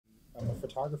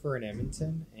photographer in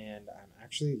Edmonton, and I'm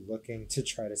actually looking to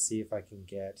try to see if I can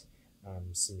get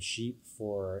some sheep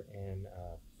for an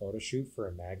photo shoot for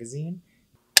a magazine.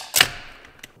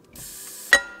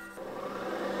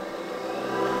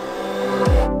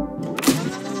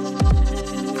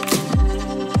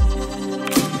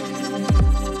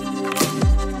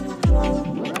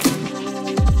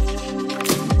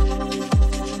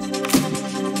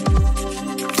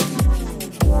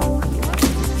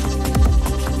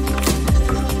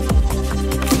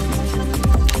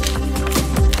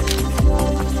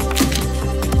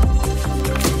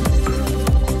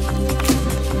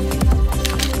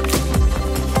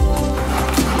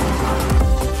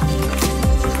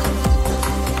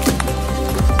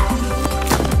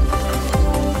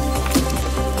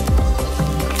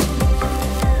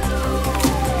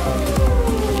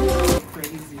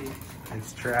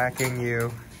 Tracking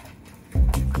you.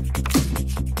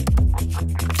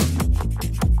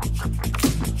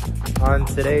 On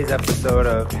today's episode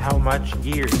of How Much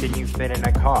Gear Can You Fit in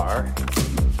a Car?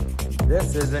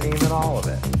 This isn't even all of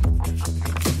it.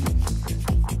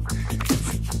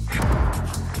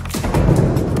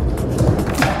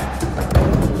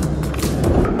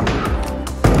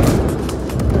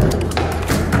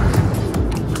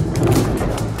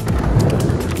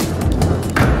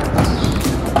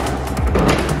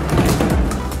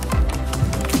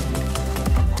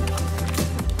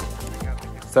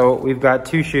 So we've got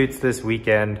 2 shoots this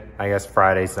weekend, I guess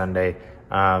Friday, Sunday.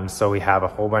 So we have a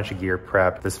whole bunch of gear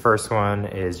prep. This first one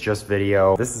is just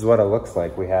video. This is what it looks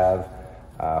like. We have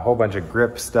a whole bunch of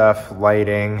grip stuff,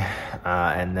 lighting,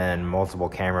 and then multiple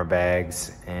camera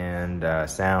bags and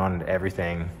sound,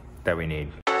 everything that we need.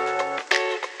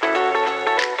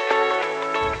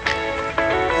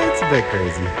 It's a bit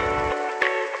crazy.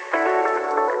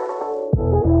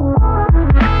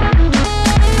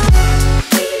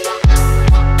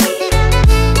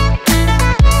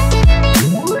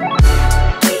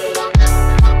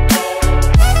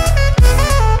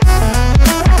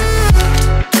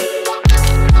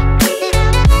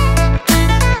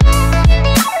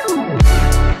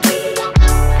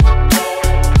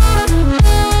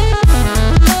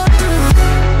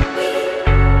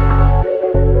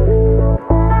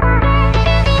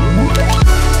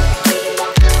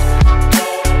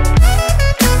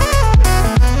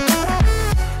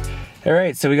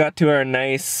 Alright, so we got to our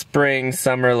nice spring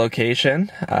summer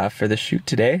location for the shoot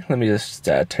today. Let me just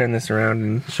turn this around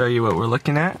and show you what we're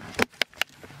looking at.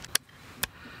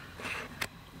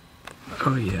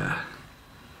 Oh yeah.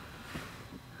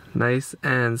 Nice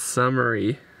and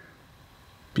summery.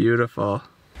 Beautiful.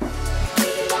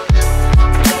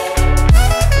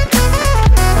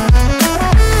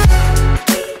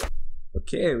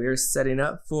 Okay, we are setting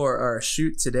up for our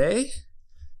shoot today.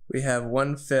 We have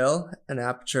one fill, an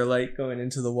Aputure light going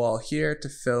into the wall here to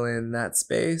fill in that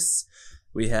space.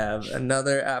 We have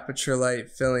another Aputure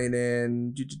light filling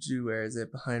in, where is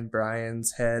it? Behind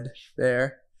Bryan's head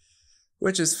there,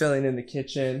 which is filling in the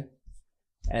kitchen.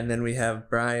 And then we have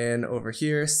Bryan over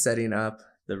here setting up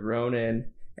the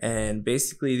Ronin. And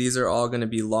basically these are all gonna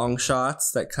be long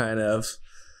shots that kind of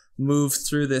move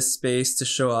through this space to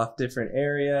show off different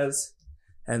areas,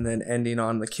 and then ending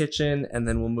on the kitchen, and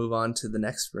then we'll move on to the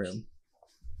next room.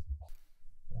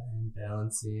 And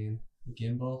balancing the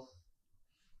gimbal.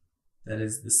 That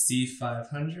is the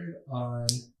C500 on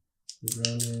the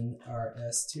Ronin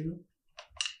RS2.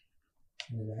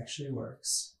 And it actually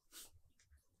works.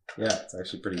 Yeah, it's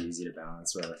actually pretty easy to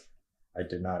balance, but I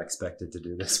did not expect it to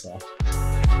do this well.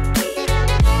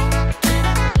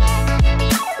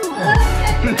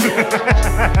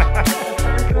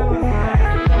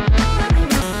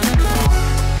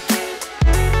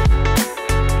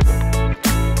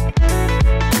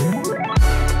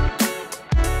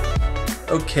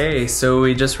 Okay, so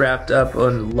we just wrapped up a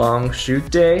long shoot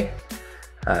day.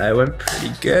 It went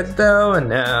pretty good though, and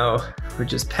now we're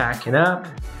just packing up.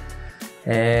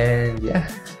 And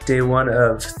yeah, day 1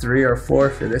 of 3 or 4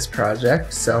 for this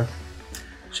project, so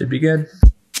should be good.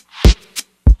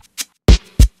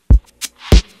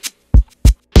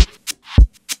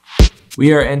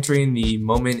 We are entering the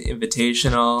Moment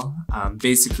Invitational.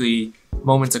 Basically,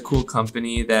 Moment's a cool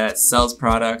company that sells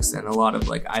products and a lot of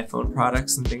like iPhone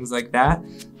products and things like that.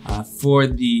 For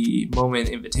the Moment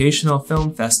Invitational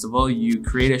Film Festival, you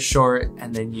create a short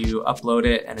and then you upload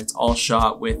it, and it's all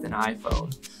shot with an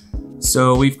iPhone.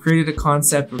 So we've created a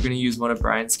concept. We're going to use one of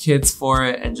Bryan's kids for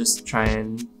it and just try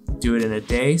and do it in a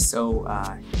day. So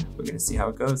we're going to see how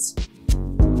it goes.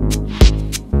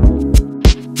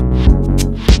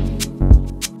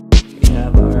 We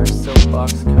have our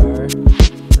soapbox car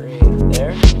right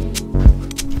there.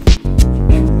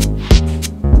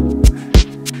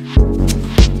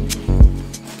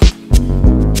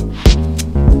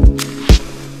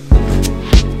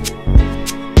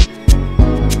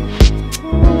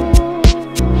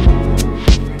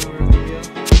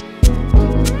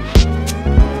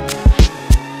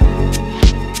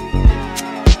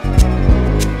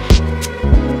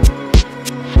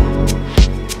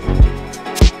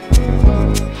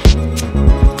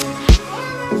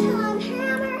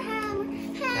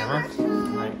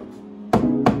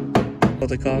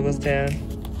 the goggles down.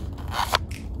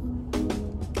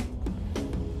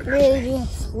 They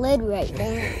just slid right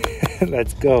there.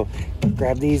 Let's go.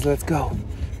 Grab these, let's go.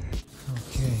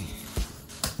 Okay.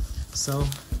 So,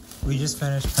 we just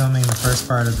finished filming the first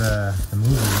part of the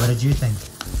movie. What did you think?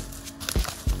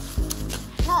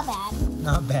 Not bad.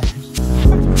 Not bad.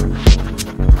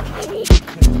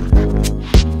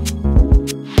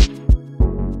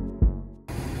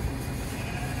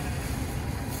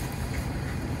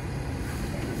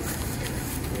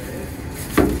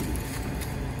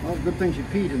 Well, good thing she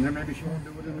peed in there. Maybe she won't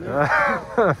do it in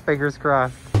there. Fingers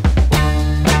crossed.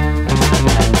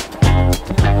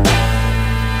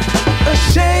 A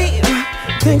shame,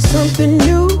 think something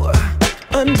new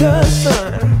under the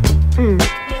sun.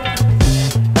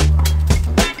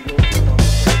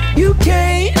 You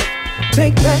can't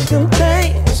take back them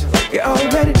things you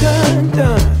already done.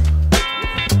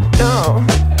 No.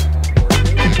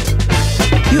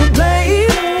 You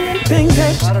blame things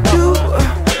that you do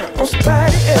on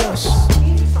somebody else.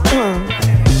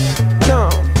 No.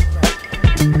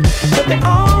 But they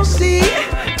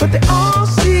all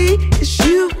see is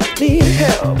you need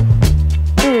help.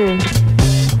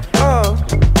 Oh,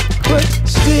 but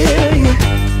still you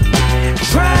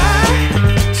try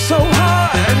so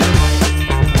hard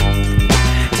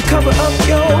to cover up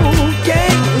your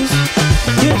games.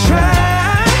 You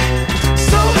try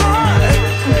so hard,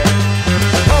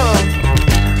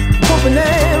 hoping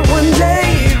that one day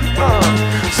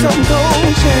something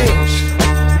gon' change.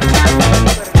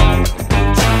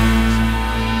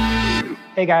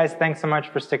 Hey guys, thanks so much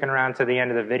for sticking around to the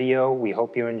end of the video. We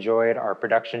hope you enjoyed our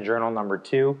production journal number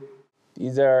 2.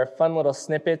 These are fun little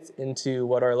snippets into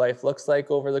what our life looks like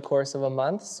over the course of a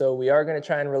month. So we are going to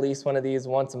try and release one of these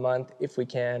once a month if we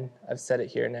can. I've said it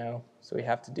here now, so we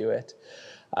have to do it.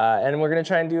 And we're going to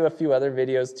try and do a few other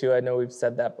videos too. I know we've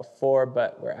said that before,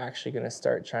 but we're actually going to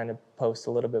start trying to post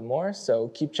a little bit more. So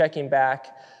keep checking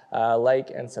back.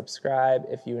 Like and subscribe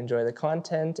if you enjoy the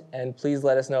content, and please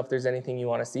let us know if there's anything you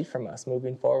want to see from us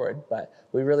moving forward. But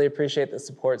we really appreciate the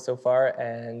support so far,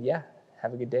 and yeah,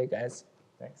 have a good day, guys.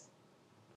 Thanks.